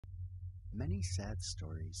Many sad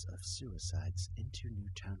stories of suicides into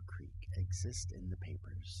Newtown Creek exist in the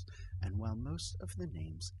papers, and while most of the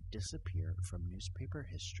names disappear from newspaper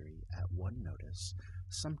history at one notice,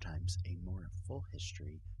 sometimes a more full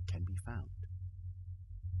history can be found.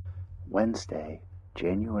 Wednesday,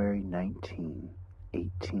 January 19,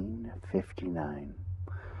 1859.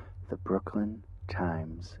 The Brooklyn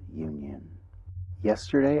Times-Union.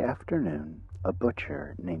 Yesterday afternoon, a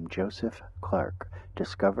butcher named Joseph Clark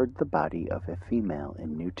discovered the body of a female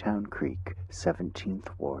in Newtown Creek, 17th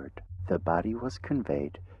Ward. The body was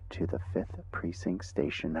conveyed to the 5th Precinct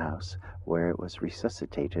Station House, where it was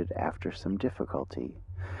resuscitated after some difficulty.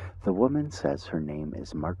 The woman says her name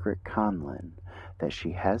is Margaret Conlan, that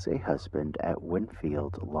she has a husband at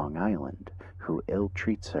Winfield, Long Island, who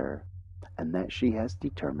ill-treats her, and that she has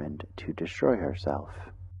determined to destroy herself.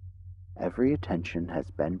 Every attention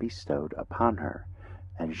has been bestowed upon her,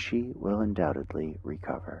 and she will undoubtedly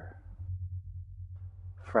recover.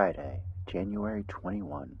 Friday, January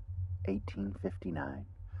 21, 1859.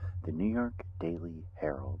 The New York Daily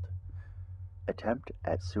Herald. Attempt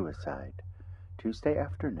at suicide. Tuesday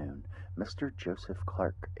afternoon, Mr. Joseph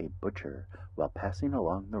Clark, a butcher, while passing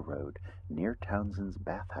along the road near Townsend's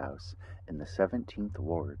bathhouse in the 17th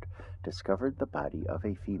Ward, discovered the body of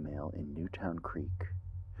a female in Newtown Creek.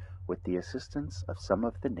 With the assistance of some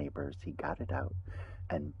of the neighbors, he got it out,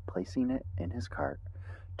 and placing it in his cart,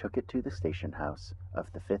 took it to the station house of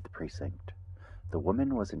the 5th Precinct. The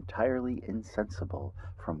woman was entirely insensible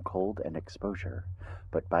from cold and exposure,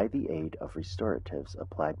 but by the aid of restoratives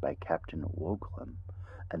applied by Captain Woglum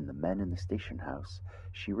and the men in the station house,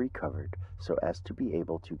 she recovered so as to be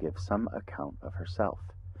able to give some account of herself.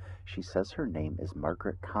 She says her name is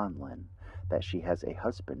Margaret Conlan, that she has a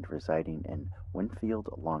husband residing in Winfield,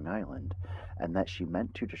 Long Island, and that she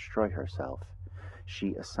meant to destroy herself.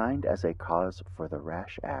 She assigned as a cause for the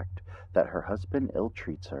rash act that her husband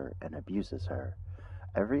ill-treats her and abuses her.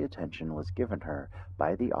 Every attention was given her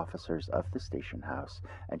by the officers of the station house,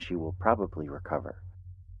 and she will probably recover.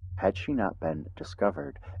 Had she not been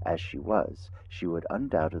discovered as she would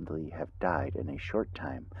undoubtedly have died in a short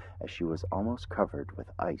time, as she was almost covered with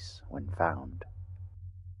ice when found.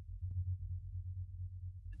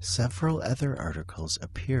 Several other articles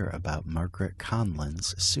appear about Margaret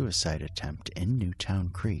Conlan's suicide attempt in Newtown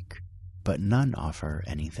Creek, but none offer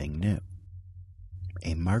anything new.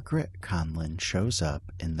 A Margaret Conlan shows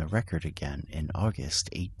up in the record again in August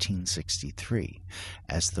 1863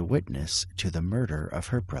 as the witness to the murder of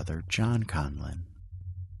her brother John Conlan.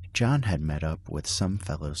 John had met up with some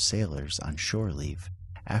fellow sailors on shore leave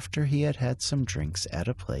after he had had some drinks at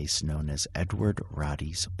a place known as Edward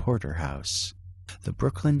Roddy's Porterhouse. The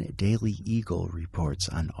Brooklyn Daily Eagle reports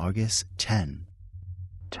on August 10.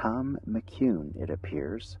 Tom McCune, it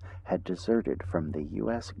appears, had deserted from the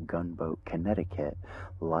U.S. gunboat Connecticut,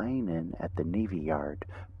 lying in at the Navy Yard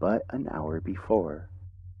but an hour before.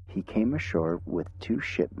 He came ashore with two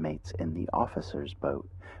shipmates in the officer's boat,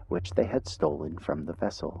 which they had stolen from the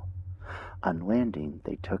vessel. On landing,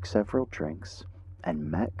 they took several drinks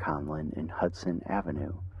and met Conlan in Hudson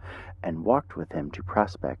Avenue, and walked with him to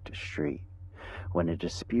Prospect Street, when a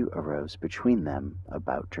dispute arose between them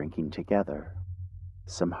about drinking together.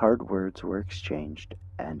 Some hard words were exchanged,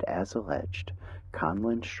 and as alleged,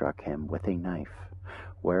 Conlan struck him with a knife,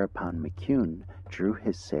 whereupon McCune drew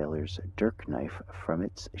his sailor's dirk knife from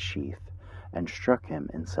its sheath and struck him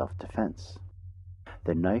in self-defense.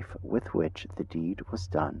 The knife with which the deed was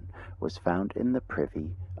done was found in the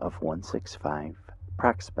privy of 165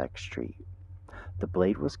 Prospect Street. The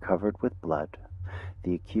blade was covered with blood.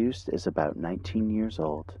 The accused is about 19 years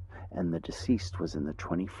old, and the deceased was in the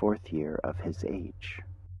 24th year of his age.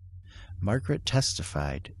 Margaret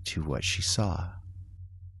testified to what she saw.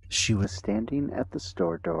 She was standing at the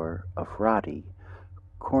store door of Roddy,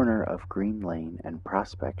 corner of Green Lane and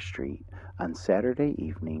Prospect Street, on Saturday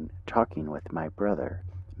evening, talking with my brother.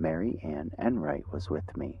 Mary Ann Enright was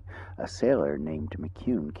with me. A sailor named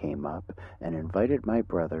McCune came up and invited my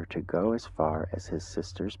brother to go as far as his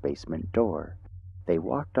sister's basement door. They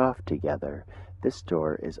walked off together. This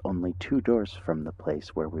door is only 2 doors from the place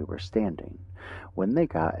where we were standing. When they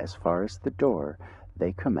got as far as the door,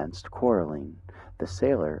 they commenced quarreling. The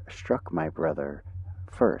sailor struck my brother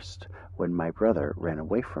first, when my brother ran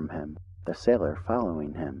away from him, the sailor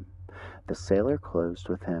following him. The sailor closed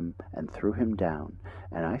with him and threw him down,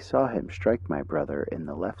 and I saw him strike my brother in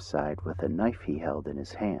the left side with a knife he held in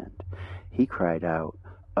his hand. He cried out,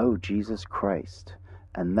 "Oh, Jesus Christ!"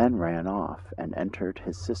 and then ran off and entered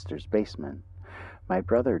his sister's basement. My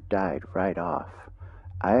brother died right off.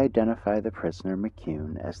 I identify the prisoner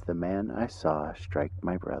McCune as the man I saw strike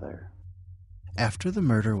my brother. After the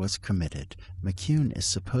murder was committed, McCune is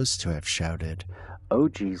supposed to have shouted, "Oh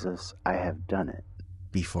Jesus, I have done it,"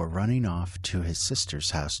 before running off to his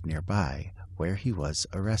sister's house nearby, where he was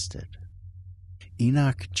arrested.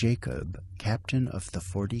 Enoch Jacob, captain of the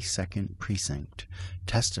 42nd Precinct,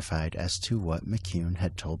 testified as to what McCune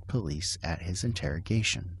had told police at his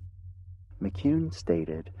interrogation. McCune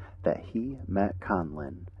stated that he met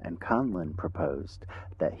Conlan, and Conlan proposed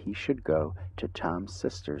that he should go to Tom's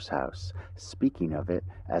sister's house, speaking of it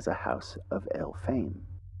as a house of ill fame,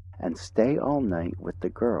 and stay all night with the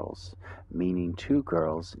girls, meaning two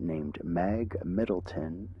girls named Meg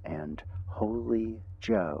Middleton and Holy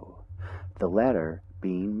Joe, the latter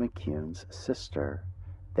being McCune's sister.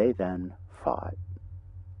 They then fought.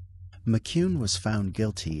 McCune was found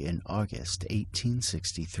guilty in August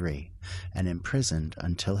 1863 and imprisoned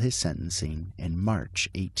until his sentencing in March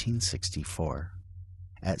 1864.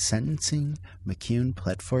 At sentencing, McCune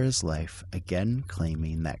pled for his life, again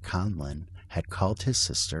claiming that Conlan had called his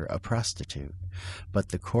sister a prostitute, but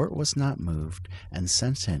the court was not moved and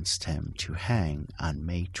sentenced him to hang on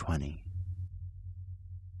May 20.